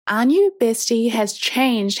Our new bestie has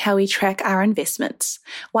changed how we track our investments.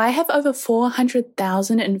 Why have over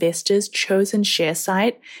 400,000 investors chosen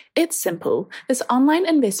ShareSite? It's simple. This online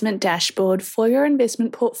investment dashboard for your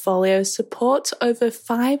investment portfolio supports over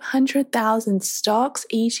 500,000 stocks,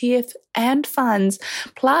 ETFs, and funds,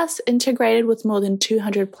 plus integrated with more than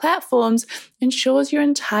 200 platforms, ensures your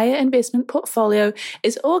entire investment portfolio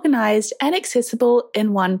is organized and accessible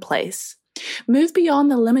in one place. Move beyond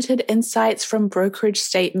the limited insights from brokerage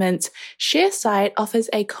statements. ShareSite offers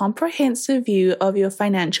a comprehensive view of your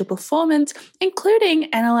financial performance, including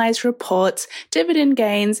analyzed reports, dividend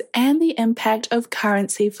gains, and the impact of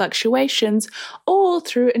currency fluctuations, all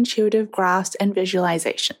through intuitive graphs and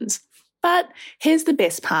visualizations. But here's the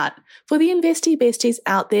best part. For the investy besties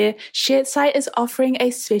out there, ShareSite is offering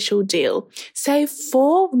a special deal. Save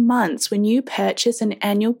 4 months when you purchase an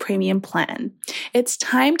annual premium plan. It's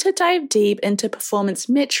time to dive deep into performance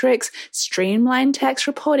metrics, streamline tax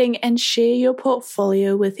reporting, and share your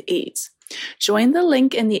portfolio with ease. Join the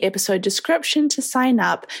link in the episode description to sign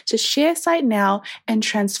up to ShareSite now and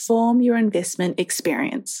transform your investment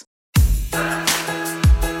experience.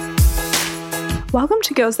 Welcome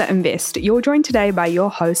to Girls That Invest. You're joined today by your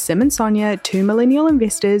hosts, Sim and Sonya, two millennial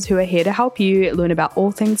investors who are here to help you learn about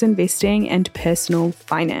all things investing and personal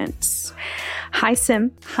finance. Hi,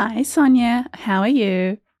 Sim. Hi, Sonya. How are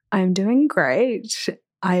you? I'm doing great.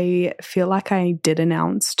 I feel like I did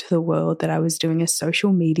announce to the world that I was doing a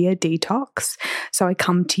social media detox. So I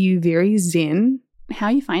come to you very zen. How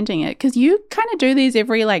are you finding it? Because you kind of do these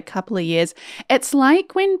every couple of years. It's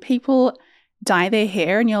like when people dye their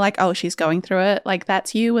hair and you're like, oh, she's going through it.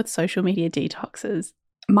 That's you with social media detoxes.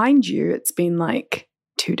 Mind you, it's been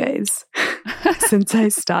 2 days since I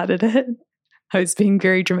started it. I was being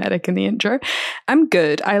very dramatic in the intro. I'm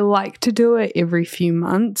good. I like to do it every few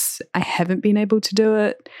months. I haven't been able to do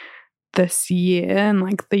it this year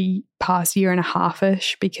and the past year and a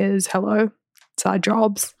half-ish because, it's our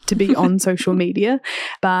jobs to be on social media.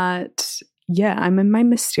 But yeah, I'm in my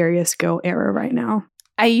mysterious girl era right now.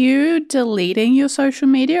 Are you deleting your social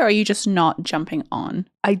media or are you just not jumping on?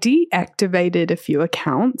 I deactivated a few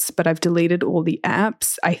accounts, but I've deleted all the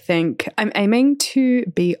apps. I think I'm aiming to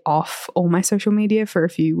be off all my social media for a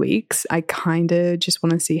few weeks. I kind of just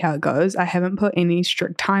want to see how it goes. I haven't put any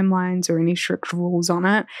strict timelines or any strict rules on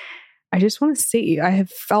it. I just want to see. I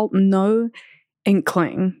have felt no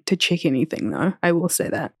inkling to check anything though. I will say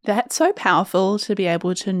that. That's so powerful to be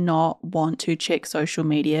able to not want to check social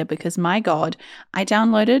media because my God, I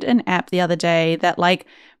downloaded an app the other day that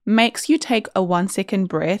makes you take a 1-second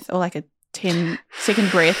breath or a 10-second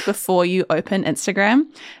breath before you open Instagram.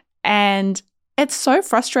 And it's so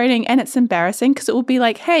frustrating and it's embarrassing because it will be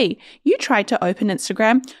hey, you tried to open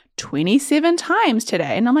Instagram 27 times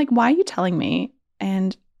today. And I'm like, why are you telling me?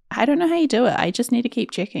 And I don't know how you do it. I just need to keep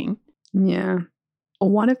checking. Yeah.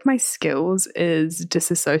 One of my skills is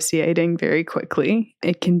disassociating very quickly.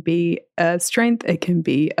 It can be a strength, it can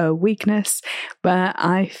be a weakness, but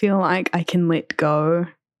I feel like I can let go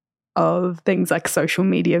of things like social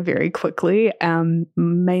media very quickly,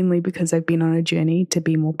 mainly because I've been on a journey to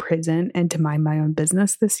be more present and to mind my own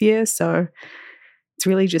business this year. So it's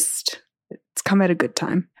really it's come at a good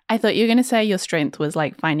time. I thought you were going to say your strength was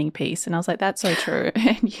finding peace. And I was like, that's so true.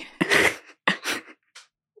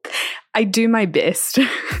 I do my best.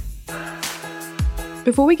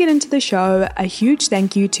 Before we get into the show, a huge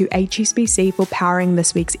thank you to HSBC for powering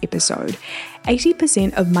this week's episode.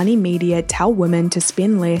 80% of money media tell women to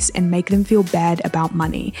spend less and make them feel bad about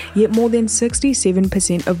money, yet more than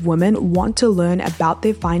 67% of women want to learn about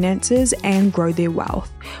their finances and grow their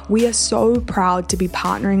wealth. We are so proud to be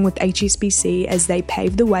partnering with HSBC as they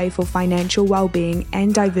pave the way for financial well-being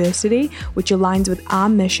and diversity, which aligns with our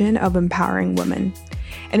mission of empowering women.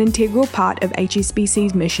 An integral part of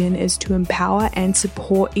HSBC's mission is to empower and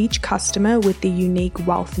support each customer with their unique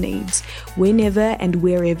wealth needs, whenever and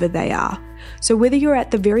wherever they are. So whether you're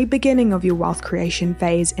at the very beginning of your wealth creation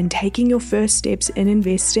phase and taking your first steps in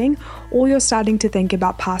investing, or you're starting to think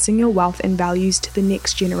about passing your wealth and values to the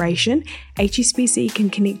next generation, HSBC can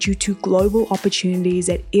connect you to global opportunities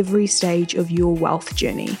at every stage of your wealth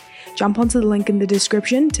journey. Jump onto the link in the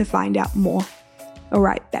description to find out more. All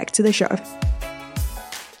right, back to the show.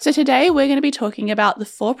 So today we're going to be talking about the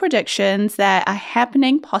 4 predictions that are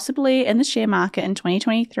happening possibly in the share market in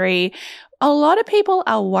 2023. A lot of people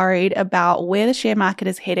are worried about where the share market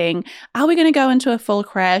is heading. Are we going to go into a full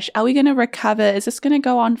crash? Are we going to recover? Is this going to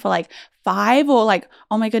go on for 5 or like,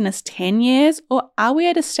 oh my goodness, 10 years? Or are we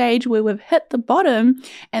at a stage where we've hit the bottom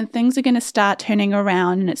and things are going to start turning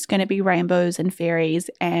around and it's going to be rainbows and fairies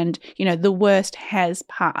and, the worst has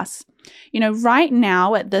passed? Right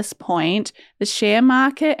now at this point, the share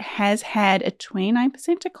market has had a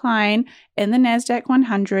 29% decline in the NASDAQ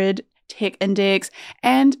 100 tech index,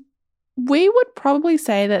 and we would probably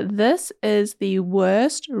say that this is the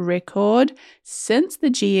worst record since the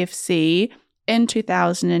GFC in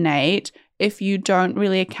 2008, if you don't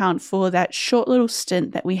really account for that short little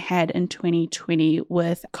stint that we had in 2020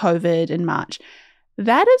 with COVID in March.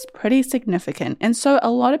 That is pretty significant. And so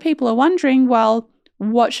a lot of people are wondering, well,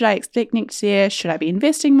 what should I expect next year? Should I be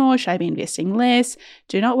investing more? Should I be investing less?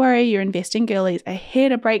 Do not worry, your investing girlies are here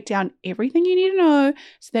to break down everything you need to know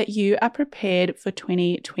so that you are prepared for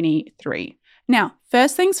 2023. Now,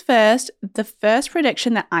 first things first, the first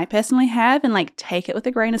prediction that I personally have, and take it with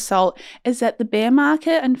a grain of salt, is that the bear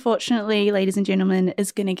market, unfortunately, ladies and gentlemen,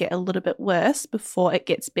 is going to get a little bit worse before it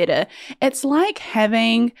gets better. It's like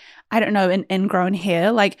having, an ingrown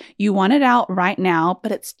hair. You want it out right now,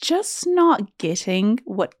 but it's just not getting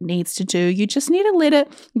what it needs to do. You just need to let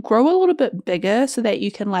it grow a little bit bigger so that you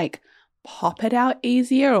can pop it out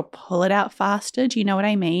easier or pull it out faster. Do you know what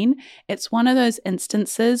I mean? It's one of those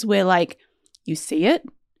instances where you see it,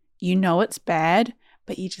 you know it's bad,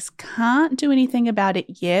 but you just can't do anything about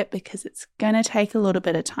it yet because it's going to take a little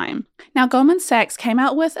bit of time. Now, Goldman Sachs came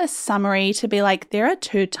out with a summary to be there are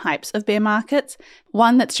 2 types of bear markets.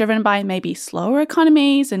 One that's driven by maybe slower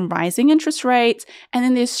economies and rising interest rates, and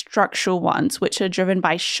then there's structural ones, which are driven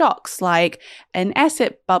by shocks like an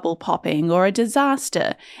asset bubble popping or a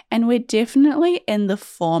disaster. And we're definitely in the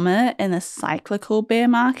former, in a cyclical bear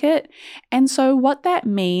market. And so what that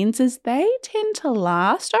means is they tend to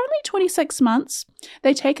last only 26 months.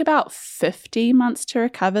 They take about 50 months to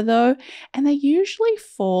recover though, and they usually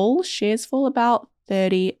shares fall about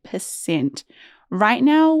 30%. Right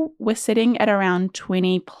now, we're sitting at around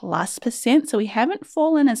 20+%, so we haven't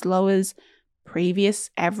fallen as low as previous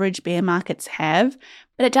average bear markets have,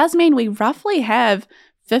 but it does mean we roughly have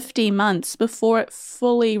 50 months before it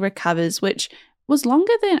fully recovers, which was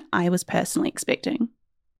longer than I was personally expecting.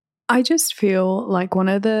 I just feel like one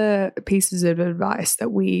of the pieces of advice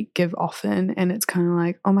that we give often, and it's kind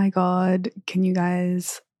of oh my God, can you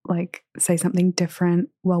guys say something different?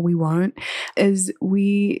 Well, we won't, is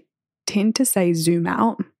we tend to say zoom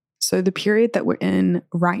out. So the period that we're in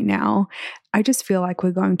right now, I just feel like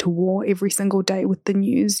we're going to war every single day with the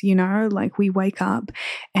news, we wake up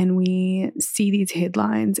and we see these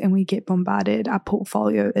headlines and we get bombarded. Our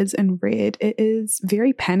portfolio is in red. It is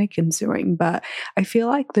very panic ensuing, but I feel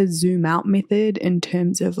like the zoom out method in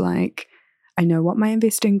terms of I know what my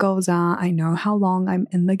investing goals are. I know how long I'm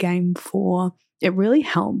in the game for. It really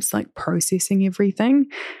helps processing everything.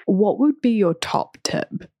 What would be your top tip?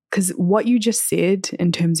 Because what you just said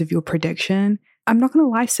in terms of your prediction, I'm not going to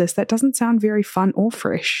lie, sis, that doesn't sound very fun or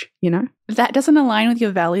fresh, That doesn't align with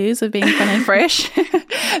your values of being fun and fresh.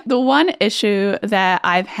 The one issue that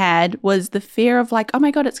I've had was the fear of oh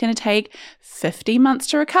my God, it's going to take 50 months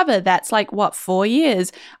to recover. That's 4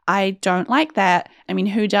 years? I don't like that. I mean,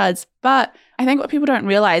 who does? But I think what people don't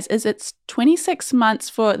realize is it's 26 months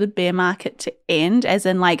for the bear market to end, as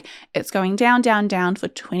in it's going down, down, down for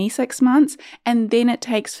 26 months, and then it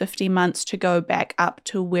takes 50 months to go back up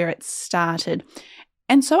to where it started.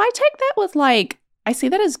 And so I take that with I see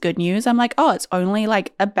that as good news. I'm oh, it's only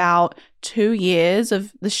about 2 years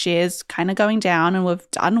of the shares kind of going down, and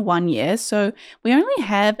we've done 1 year. So we only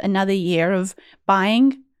have another year of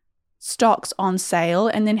buying stocks on sale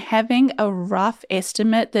and then having a rough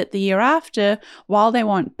estimate that the year after, while they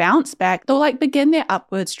won't bounce back, they'll begin their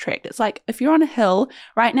upwards trek. It's if you're on a hill,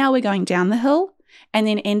 right now we're going down the hill, and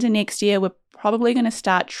then end of next year, we're probably going to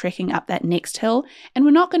start trekking up that next hill, and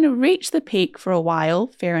we're not going to reach the peak for a while,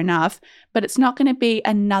 fair enough, but it's not going to be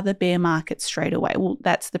another bear market straight away. Well,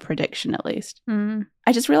 that's the prediction at least.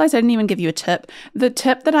 I just realized I didn't even give you a tip. The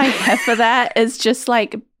tip that I have for that is just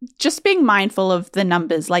just being mindful of the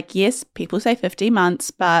numbers. Yes, people say 50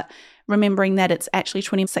 months, but remembering that it's actually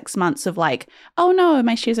 26 months of oh no,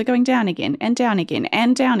 my shares are going down again and down again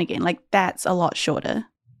and down again. That's a lot shorter.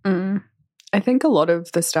 I think a lot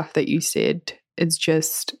of the stuff that you said is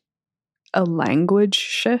just a language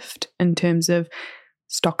shift in terms of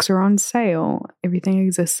stocks are on sale, everything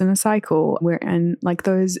exists in a cycle. We're in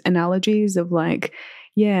those analogies of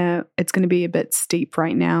yeah, it's going to be a bit steep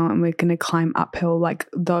right now and we're going to climb uphill.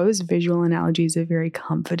 Those visual analogies are very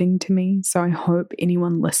comforting to me. So I hope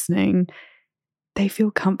anyone listening, they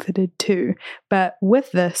feel comforted too. But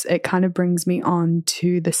with this, it kind of brings me on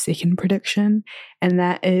to the second prediction. And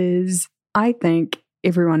that is, I think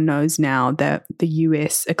everyone knows now that the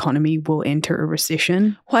US economy will enter a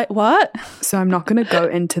recession. What? So I'm not going to go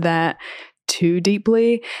into that too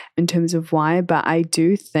deeply in terms of why, but I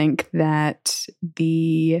do think that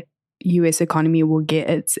the US economy will get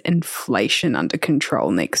its inflation under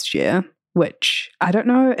control next year, which I don't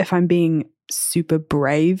know if I'm being super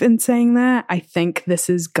brave in saying that. I think this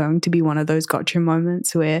is going to be one of those gotcha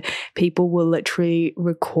moments where people will literally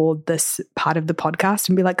record this part of the podcast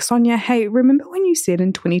and be like, Sonya, hey, remember when you said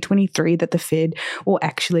in 2023 that the Fed will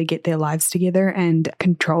actually get their lives together and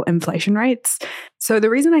control inflation rates? So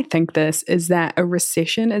the reason I think this is that a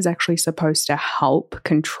recession is actually supposed to help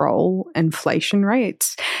control inflation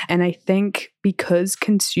rates. And I think because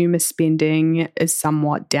consumer spending is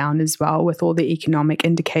somewhat down as well, with all the economic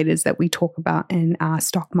indicators that we talk about in our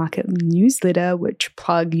stock market newsletter, which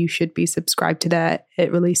plug, you should be subscribed to that.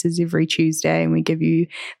 It releases every Tuesday and we give you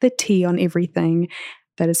the tea on everything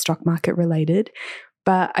that is stock market related.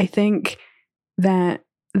 But I think that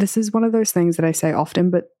this is one of those things that I say often,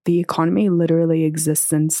 but the economy literally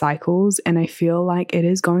exists in cycles. And I feel like it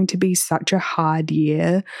is going to be such a hard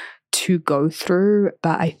year to go through.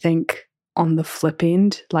 But I think on the flip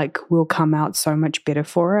end, like, we'll come out so much better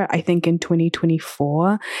for it. I think in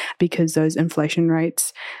 2024, because those inflation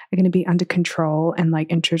rates are going to be under control and like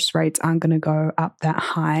interest rates aren't going to go up that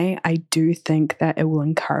high, I do think that it will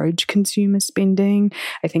encourage consumer spending.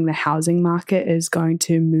 I think the housing market is going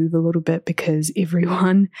to move a little bit because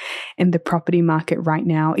everyone in the property market right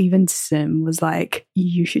now, even Sim was like,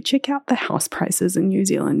 you should check out the house prices in New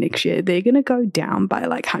Zealand next year. They're going to go down by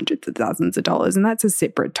like hundreds of thousands of dollars. And that's a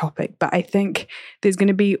separate topic. But I think there's going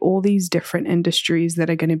to be all these different industries that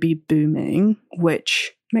are going to be booming,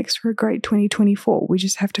 which makes for a great 2024. We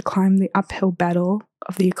just have to climb the uphill battle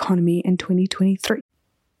of the economy in 2023.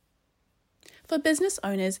 For business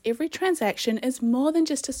owners, every transaction is more than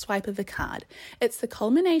just a swipe of a card. It's the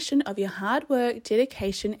culmination of your hard work,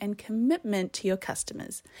 dedication, and commitment to your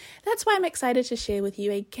customers. That's why I'm excited to share with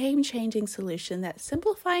you a game-changing solution that's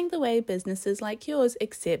simplifying the way businesses like yours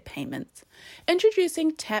accept payments.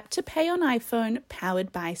 Introducing Tap to Pay on iPhone,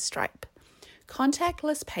 powered by Stripe.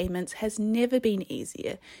 Contactless payments has never been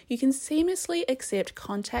easier. You can seamlessly accept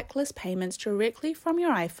contactless payments directly from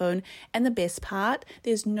your iPhone, and the best part,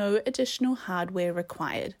 there's no additional hardware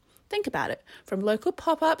required. Think about it. From local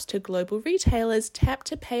pop-ups to global retailers, Tap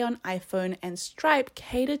to Pay on iPhone and Stripe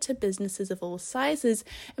cater to businesses of all sizes,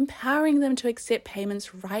 empowering them to accept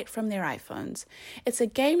payments right from their iPhones. It's a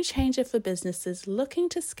game changer for businesses looking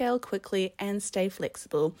to scale quickly and stay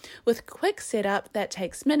flexible, with quick setup that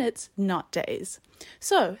takes minutes, not days.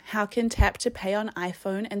 So, how can Tap to Pay on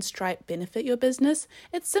iPhone and Stripe benefit your business?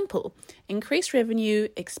 It's simple. Increase revenue,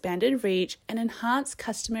 expanded reach, and enhance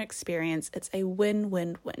customer experience. It's a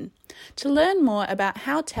win-win-win. To learn more about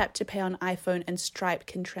how Tap to Pay on iPhone and Stripe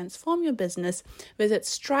can transform your business, visit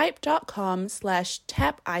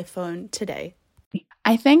stripe.com/tapiphone today.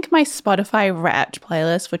 I think my Spotify Wrapped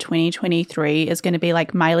playlist for 2023 is going to be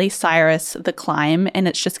like Miley Cyrus, The Climb, and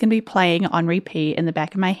it's just going to be playing on repeat in the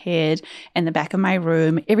back of my head, in the back of my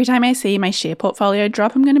room. Every time I see my share portfolio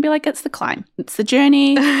drop, I'm going to be like, it's the climb. It's the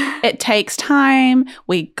journey. It takes time.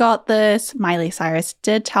 We got this. Miley Cyrus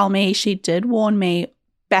did tell me, she did warn me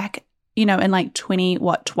back, in like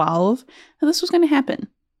 2012, that this was going to happen,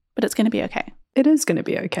 but it's going to be okay. It is going to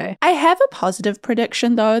be okay. I have a positive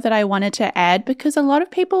prediction, though, that I wanted to add, because a lot of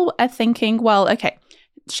people are thinking, well, okay,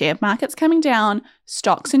 share market's coming down,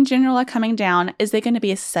 stocks in general are coming down. Is there going to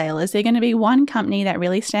be a sale? Is there going to be one company that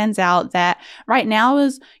really stands out that right now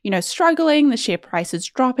is, struggling, the share price is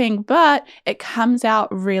dropping, but it comes out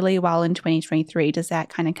really well in 2023? Does that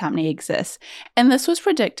kind of company exist? And this was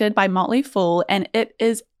predicted by Motley Fool, and it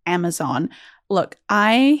is Amazon. Look,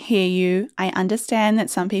 I hear you. I understand that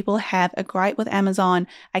some people have a gripe with Amazon.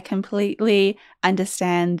 I completely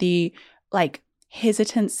understand the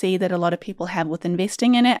hesitancy that a lot of people have with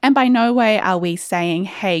investing in it. And by no way are we saying,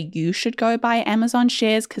 hey, you should go buy Amazon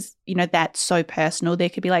shares, because, that's so personal. There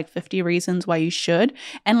could be 50 reasons why you should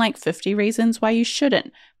and 50 reasons why you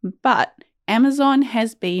shouldn't. But Amazon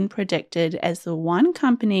has been predicted as the one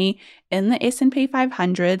company in the S&P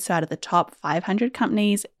 500, so out of the top 500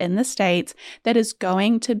 companies in the States, that is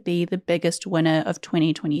going to be the biggest winner of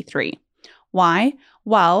 2023. Why?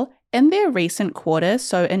 Well, in their recent quarter,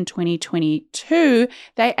 so in 2022,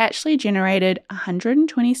 they actually generated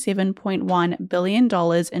 $127.1 billion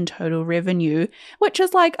in total revenue, which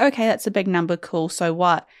is okay, that's a big number, cool, so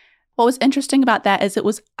what? What was interesting about that is it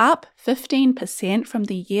was up 15% from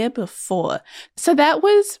the year before. So that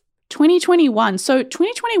was 2021. So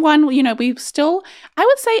 2021, we still, I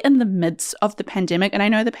would say, in the midst of the pandemic. And I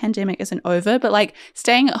know the pandemic isn't over, but like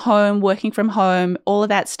staying at home, working from home, all of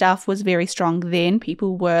that stuff was very strong then.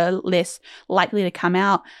 People were less likely to come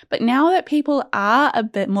out. But now that people are a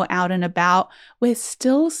bit more out and about, we're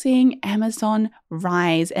still seeing Amazon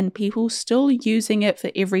rise and people still using it for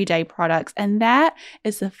everyday products. And that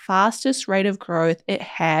is the fastest rate of growth it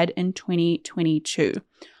had in 2022.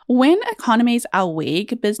 When economies are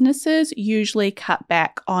weak, businesses usually cut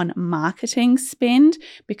back on marketing spend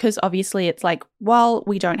because obviously it's like, well,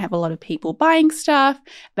 we don't have a lot of people buying stuff.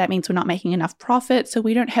 That means we're not making enough profit. So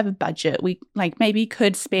we don't have a budget. We maybe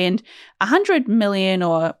could spend $100 million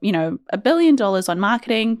or, $1 billion on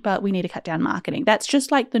marketing, but we need to cut down marketing. That's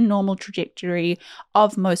just like the normal trajectory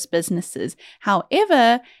of most businesses.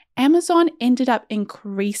 However, Amazon ended up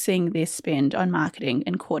increasing their spend on marketing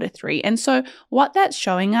in Q3. And so what that's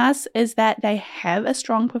showing us is that they have a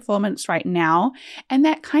strong performance right now. And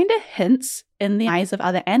that kind of hints in the eyes of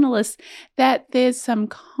other analysts that there's some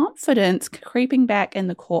confidence creeping back in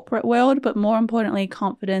the corporate world, but more importantly,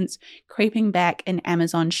 confidence creeping back in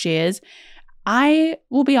Amazon shares. I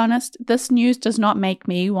will be honest, this news does not make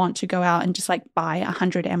me want to go out and just like buy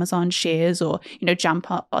 100 Amazon shares or,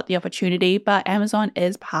 jump up at the opportunity. But Amazon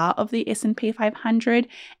is part of the S&P 500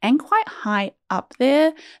 and quite high up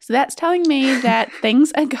there. So that's telling me that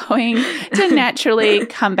things are going to naturally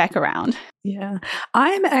come back around. Yeah.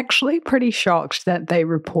 I'm actually pretty shocked that they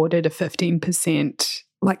reported a 15%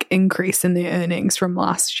 increase in their earnings from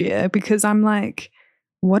last year because I'm like,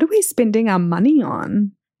 what are we spending our money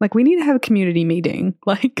on? We need to have a community meeting.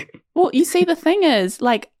 Well, you see, the thing is,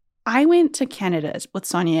 I went to Canada with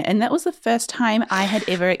Sonya, and that was the first time I had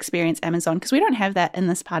ever experienced Amazon because we don't have that in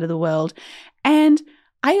this part of the world. And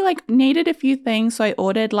I needed a few things, so I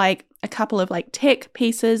ordered a couple of tech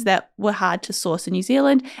pieces that were hard to source in New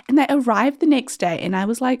Zealand, and they arrived the next day, and I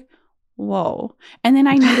was like, whoa. And then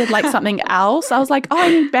I needed something else. I was like, oh, I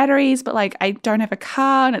need batteries, but I don't have a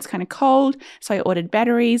car and it's kind of cold, so I ordered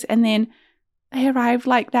batteries, and then they arrived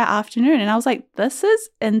that afternoon. And I was like, this is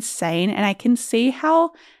insane. And I can see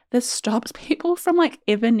how this stops people from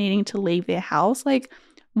ever needing to leave their house.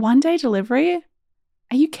 1-day delivery?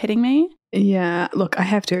 Are you kidding me? Yeah, look, I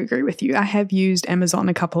have to agree with you. I have used Amazon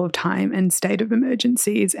a couple of times in state of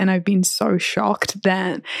emergencies, and I've been so shocked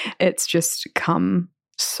that it's just come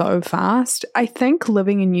so fast. I think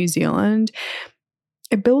living in New Zealand,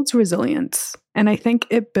 it builds resilience, and I think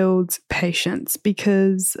it builds patience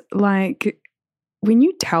because when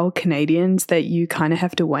you tell Canadians that you kind of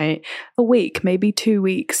have to wait a week, maybe 2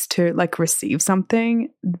 weeks to receive something,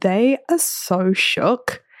 they are so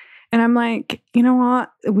shook. And I'm like, you know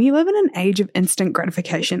what? We live in an age of instant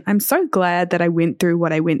gratification. I'm so glad that I went through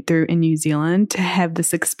what I went through in New Zealand to have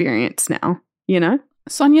this experience now,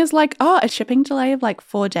 Sonia's like, oh, a shipping delay of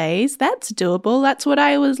 4 days? That's doable. That's what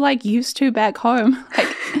I was used to back home.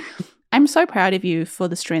 I'm so proud of you for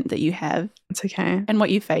the strength that you have. It's okay. And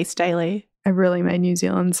what you face daily. I really made New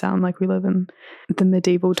Zealand sound like we live in the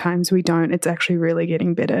medieval times. We don't. It's actually really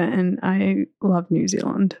getting better, and I love New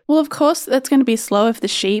Zealand. Well, of course, that's going to be slow if the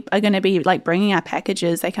sheep are going to be bringing our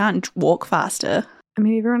packages. They can't walk faster. I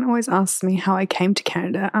mean, everyone always asks me how I came to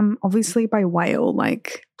Canada. Obviously by whale.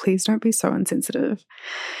 Please don't be so insensitive.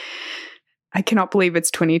 I cannot believe it's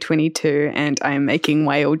 2022 and I am making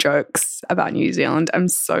whale jokes about New Zealand. I'm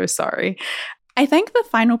so sorry. I think the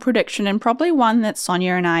final prediction, and probably one that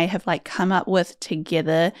Sonya and I have come up with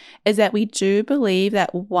together, is that we do believe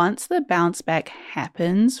that once the bounce back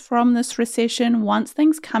happens from this recession, once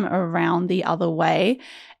things come around the other way,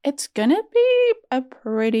 it's going to be a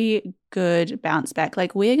pretty good bounce back.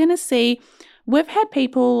 We're going to see, we've had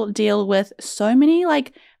people deal with so many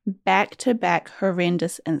back-to-back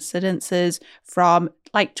horrendous incidences from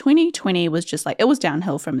 2020 was just it was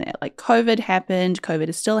downhill from there. COVID happened, COVID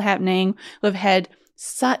is still happening. We've had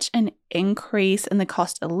such an increase in the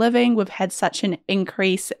cost of living. We've had such an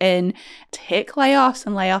increase in tech layoffs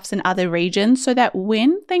and layoffs in other regions, so that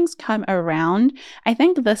when things come around, I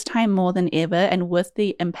think this time more than ever, and with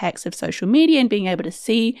the impacts of social media and being able to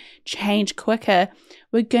see change quicker,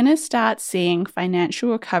 we're going to start seeing financial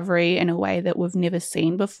recovery in a way that we've never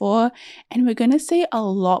seen before. And we're going to see a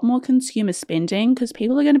lot more consumer spending because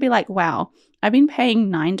people are going to be like, wow, I've been paying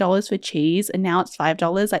 $9 for cheese and now it's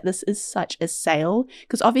 $5. This is such a sale.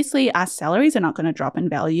 Because obviously our salaries are not going to drop in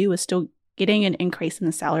value. We're still getting an increase in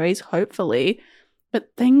the salaries, hopefully.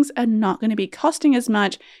 But things are not going to be costing as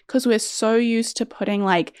much because we're so used to putting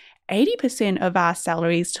 80% of our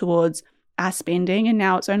salaries towards our spending. And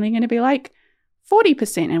now it's only going to be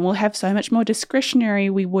 40%, and we'll have so much more discretionary,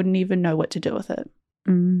 we wouldn't even know what to do with it.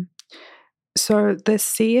 So the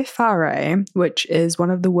CFRA, which is one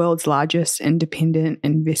of the world's largest independent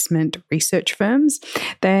investment research firms,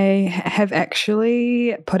 they have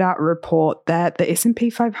actually put out a report that the S&P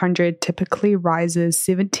 500 typically rises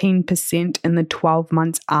 17% in the 12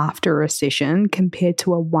 months after a recession compared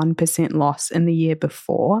to a 1% loss in the year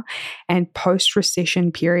before. And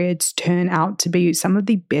post-recession periods turn out to be some of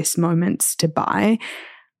the best moments to buy.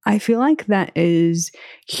 I feel like that is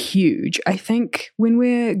huge. I think when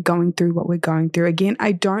we're going through what we're going through, again,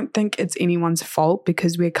 I don't think it's anyone's fault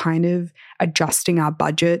because we're kind of adjusting our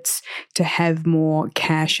budgets to have more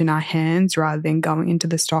cash in our hands rather than going into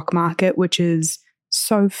the stock market, which is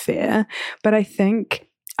so fair. But I think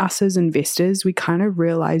us as investors, we kind of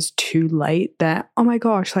realized too late that, oh my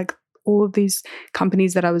gosh, like all of these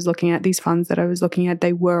companies that I was looking at, these funds that I was looking at,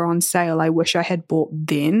 they were on sale. I wish I had bought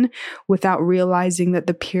then, without realizing that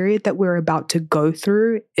the period that we're about to go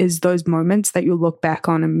through is those moments that you'll look back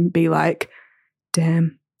on and be like,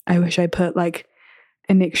 damn, I wish I put like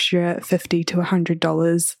an extra $50 to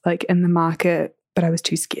 $100 like in the market, but I was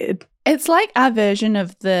too scared. It's like our version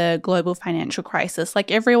of the global financial crisis. Like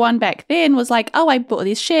everyone back then was like, oh, I bought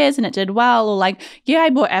these shares and it did well. Or like, yeah, I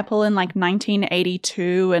bought Apple in like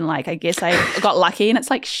 1982 and like, I guess I got lucky. And it's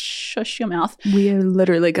like, shush your mouth. We are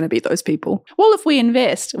literally going to be those people. Well, if we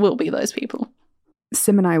invest, we'll be those people.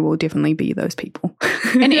 Sim and I will definitely be those people.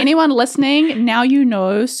 And anyone listening, now you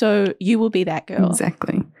know, so you will be that girl.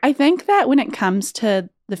 Exactly. I think that when it comes to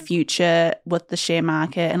the future with the share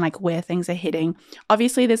market and like where things are heading,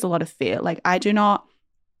 obviously there's a lot of fear. Like I do not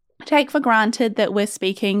take for granted that we're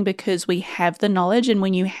speaking because we have the knowledge. And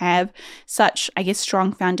when you have such, I guess,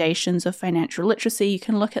 strong foundations of financial literacy, you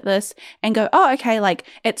can look at this and go, oh, okay, like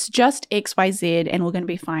it's just XYZ and we're going to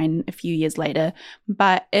be fine a few years later.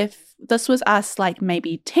 But if this was us like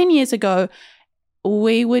maybe 10 years ago,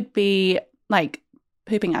 we would be like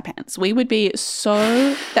pooping our pants. We would be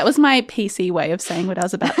so, that was my PC way of saying what I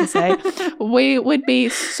was about to say. We would be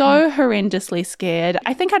so horrendously scared.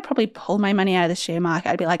 I think I'd probably pull my money out of the share market.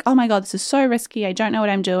 I'd be like, oh my God, this is so risky. I don't know what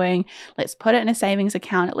I'm doing. Let's put it in a savings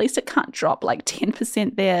account. At least it can't drop like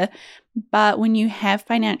 10% there. But when you have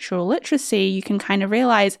financial literacy, you can kind of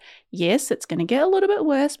realize, yes, it's going to get a little bit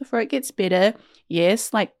worse before it gets better.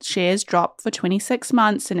 Yes, like shares drop for 26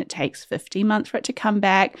 months and it takes 50 months for it to come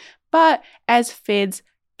back. But as Feds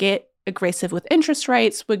get aggressive with interest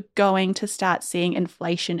rates, we're going to start seeing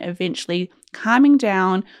inflation eventually calming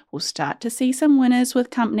down. We'll start to see some winners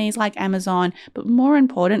with companies like Amazon. But more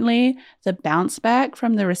importantly, the bounce back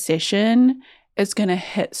from the recession is going to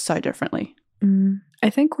hit so differently. I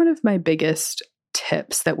think one of my biggest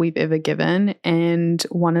tips that we've ever given, and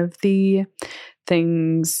one of the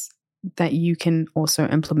things that you can also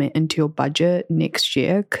implement into your budget next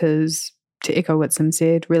year, because to echo what Sim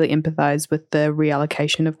said, really empathize with the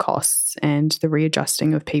reallocation of costs and the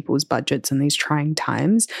readjusting of people's budgets in these trying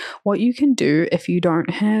times. What you can do if you don't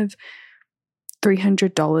have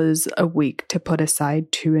 $300 a week to put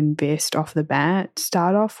aside to invest off the bat,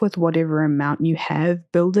 start off with whatever amount you have,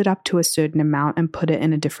 build it up to a certain amount and put it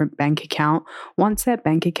in a different bank account. Once that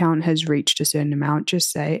bank account has reached a certain amount,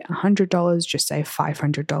 just say $100, just say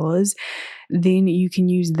 $500, then you can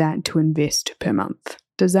use that to invest per month.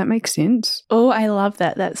 Does that make sense? Oh, I love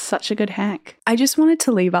that. That's such a good hack. I just wanted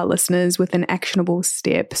to leave our listeners with an actionable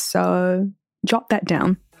step, so jot that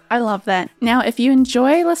down. I love that. Now, if you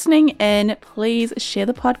enjoy listening in, please share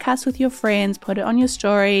the podcast with your friends, put it on your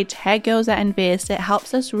story, tag Girls That Invest. It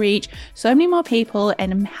helps us reach so many more people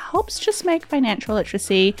and helps just make financial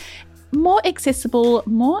literacy more accessible,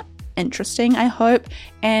 more interesting, I hope,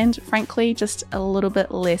 and frankly, just a little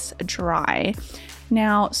bit less dry.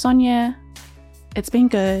 Now, Sonya, it's been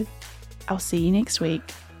good. I'll see you next week.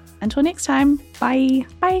 Until next time, bye.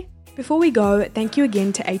 Bye. Before we go, thank you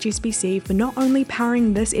again to HSBC for not only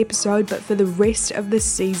powering this episode, but for the rest of the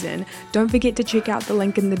season. Don't forget to check out the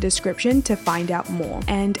link in the description to find out more.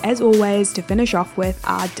 And as always, to finish off with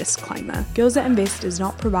our disclaimer. Girls That Invest does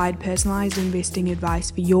not provide personalized investing advice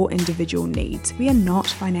for your individual needs. We are not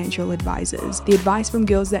financial advisors. The advice from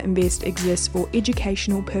Girls That Invest exists for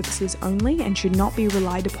educational purposes only and should not be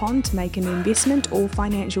relied upon to make an investment or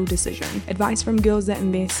financial decision. Advice from Girls That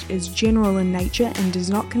Invest is general in nature and does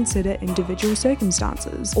not consider individual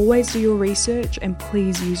circumstances. Always do your research and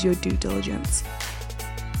please use your due diligence.